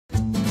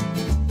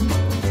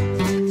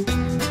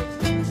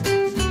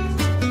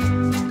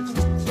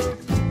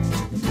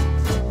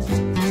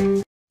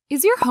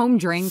Is your home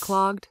drain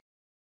clogged?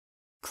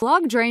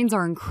 Clogged drains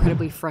are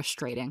incredibly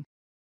frustrating.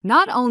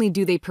 Not only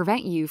do they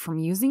prevent you from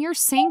using your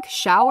sink,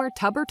 shower,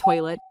 tub, or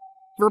toilet,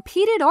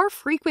 repeated or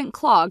frequent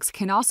clogs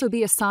can also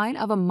be a sign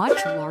of a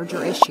much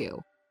larger issue.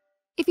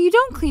 If you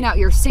don't clean out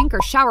your sink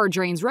or shower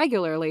drains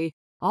regularly,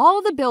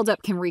 all the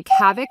buildup can wreak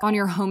havoc on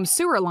your home's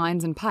sewer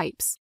lines and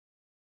pipes.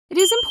 It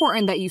is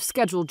important that you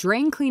schedule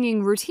drain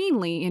cleaning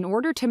routinely in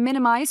order to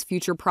minimize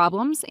future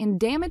problems and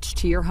damage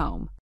to your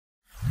home.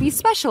 We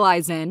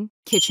specialize in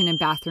kitchen and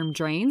bathroom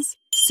drains,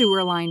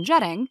 sewer line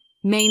jetting,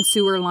 main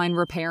sewer line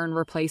repair and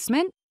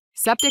replacement,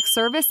 septic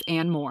service,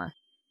 and more.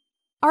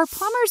 Our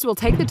plumbers will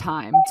take the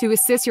time to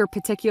assess your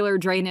particular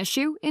drain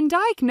issue and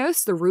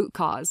diagnose the root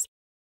cause.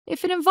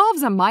 If it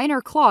involves a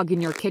minor clog in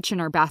your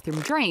kitchen or bathroom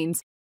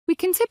drains, we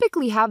can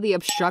typically have the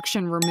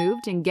obstruction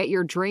removed and get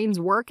your drains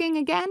working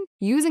again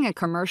using a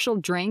commercial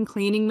drain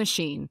cleaning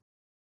machine.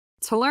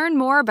 To learn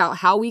more about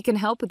how we can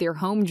help with your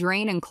home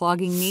drain and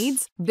clogging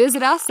needs,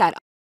 visit us at